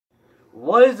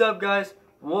What is up, guys?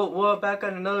 We're back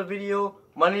on another video.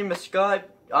 My name is Scott.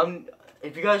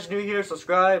 If you guys are new here,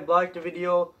 subscribe, like the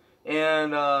video,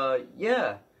 and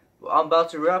yeah, I'm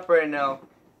about to rap right now.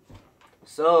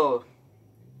 So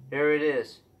here it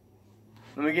is.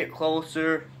 Let me get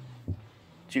closer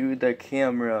to the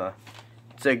camera.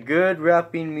 It's a good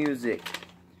rapping music.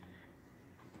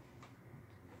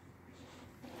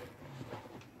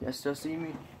 You still see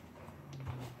me?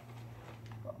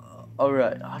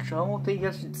 Alright, actually, I don't think you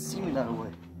guys should see me that way.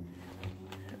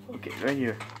 Okay, right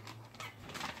here.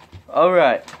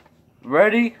 Alright,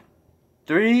 ready?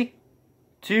 3,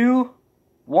 2,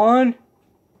 1.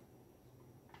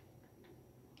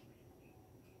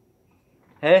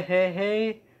 Hey, hey,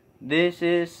 hey, this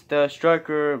is the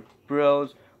Striker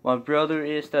Bros. My brother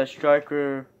is the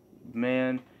Striker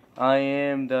man. I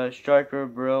am the Striker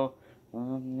Bro.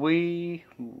 We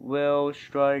will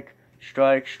strike,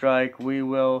 strike, strike. We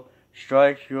will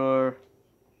strike your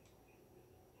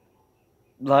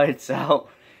lights out.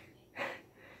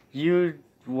 You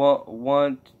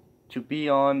want to be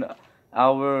on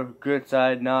our good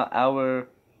side, not our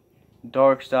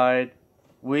dark side.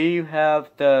 We have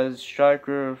the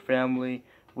Striker family.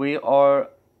 We are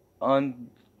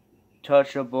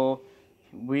untouchable.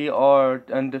 We are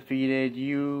undefeated.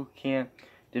 You can't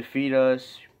defeat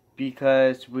us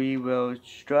because we will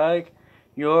strike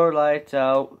your lights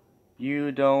out.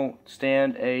 You don't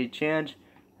stand a chance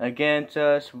against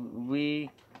us.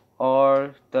 We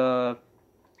are the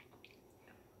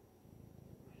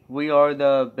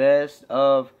best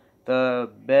of the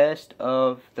best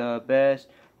of the best.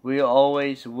 We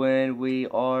always win. We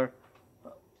are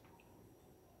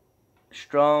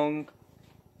stronger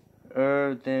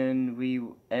than we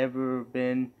ever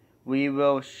been. We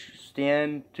will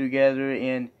stand together,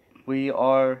 and we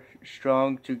are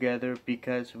strong together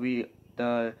because we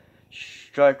the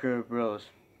Striker Bros.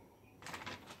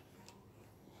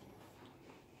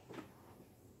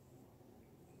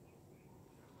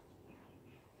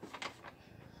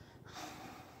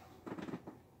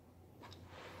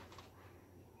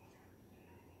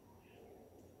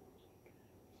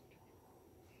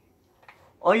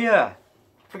 Oh yeah,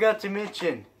 forgot to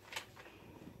mention,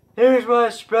 here's my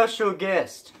special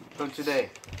guest from today.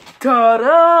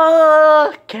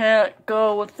 Ta-da! Can't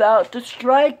go without the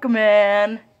Striker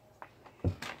man.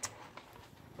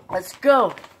 Let's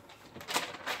go.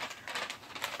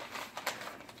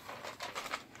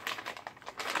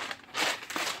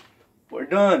 We're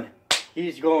done.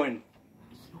 He's going.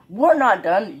 We're not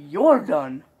done. You're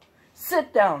done.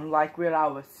 Sit down like where I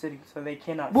was sitting so they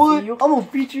cannot What? see you. I'm gonna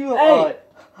beat you up.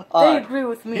 Hey, they agree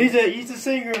with me. He's a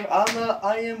singer. I'm not.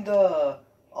 I am the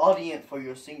audience for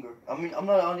your singer. I mean, I'm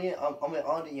not an audience. I'm an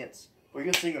audience for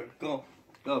your singer. Go.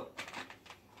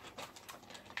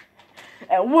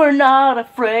 And we're not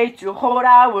afraid to hold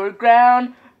our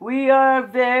ground. We are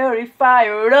very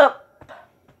fired up.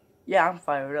 Yeah, I'm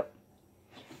fired up.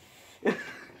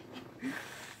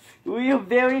 We are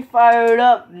very fired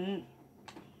up.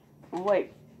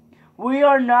 Wait. We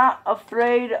are not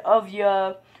afraid of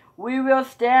ya. We will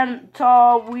stand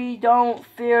tall. We don't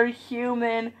fear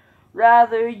human.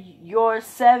 Rather, you're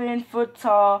 7 foot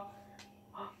tall.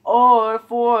 Or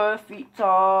 4 feet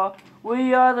tall.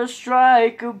 We are the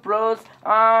Striker Bros.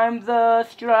 I'm the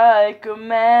Striker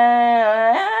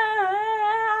man.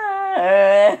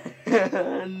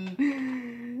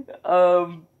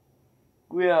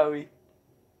 Where are we?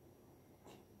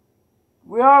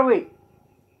 Where are we?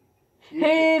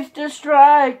 He's the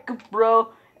Striker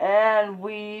Bro, and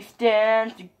we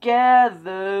stand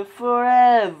together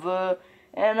forever.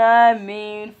 And I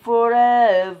mean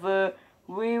forever.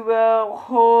 We will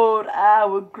hold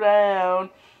our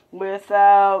ground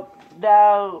without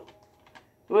doubt.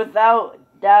 Without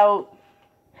doubt.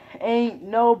 Ain't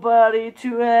nobody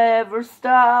to ever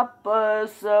stop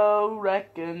us, so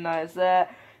recognize that.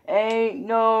 Ain't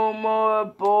no more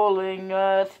bullying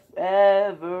us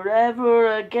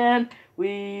ever again.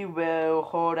 We will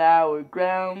hold our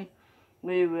ground.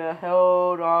 We will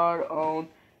hold our own.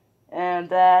 And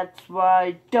that's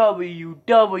why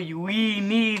WWE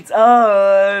needs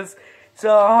us. So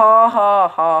ha ha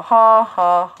ha ha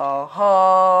ha ha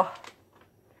ha.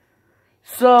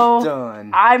 So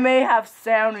Done. I may have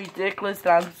sound ridiculous,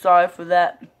 and I'm sorry for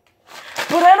that.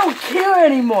 But I don't care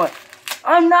anymore.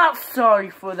 I'm not sorry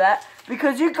for that.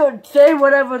 Because you could say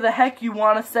whatever the heck you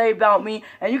want to say about me,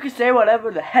 and you can say whatever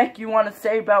the heck you want to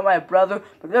say about my brother.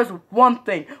 But there's one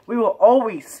thing. We will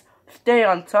always stay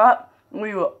on top.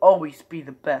 We will always be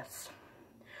the best.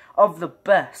 Of the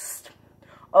best.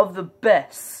 Of the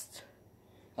best.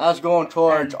 That's going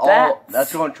towards all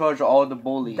the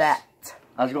bullies.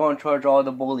 That's going towards all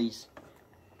the bullies.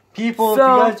 People, if you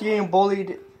guys are getting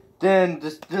bullied, then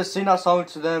just sing that song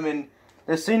to them, and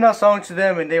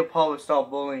they'll probably stop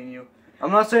bullying you.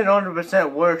 I'm not saying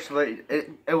 100% works, but it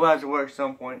has worked at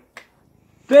some point.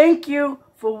 Thank you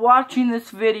for watching this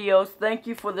video. Thank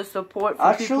you for the support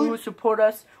for people who support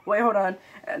us. Wait, hold on.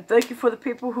 And thank you for the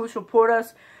people who support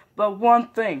us. But one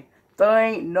thing, there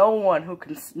ain't no one who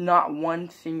can, not one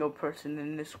single person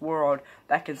in this world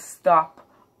that can stop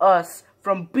us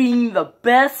from being the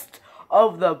best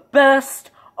of the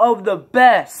best of the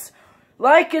best.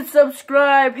 Like and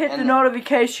subscribe, hit the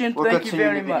notification. Thank you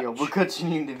very much. We're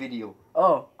continuing the video.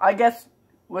 Oh, I guess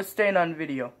we're staying on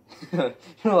video. You're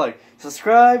like,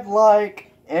 subscribe,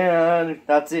 like, and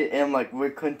that's it. And like, we're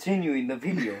continuing the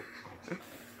video.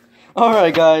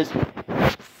 Alright guys,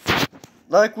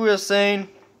 like we were saying,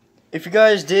 if you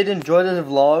guys did enjoy this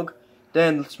vlog,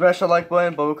 then smash the like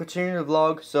button, but we're continuing the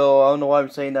vlog, so I don't know why I'm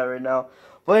saying that right now.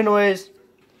 But anyways,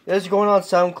 it's going on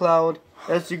SoundCloud,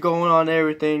 it's going on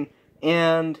everything,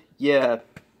 and yeah.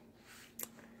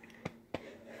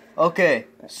 Okay,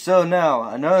 so now,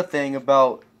 another thing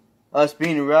about us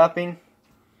being rapping,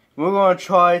 we're going to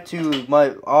try to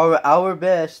our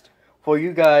best for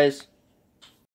you guys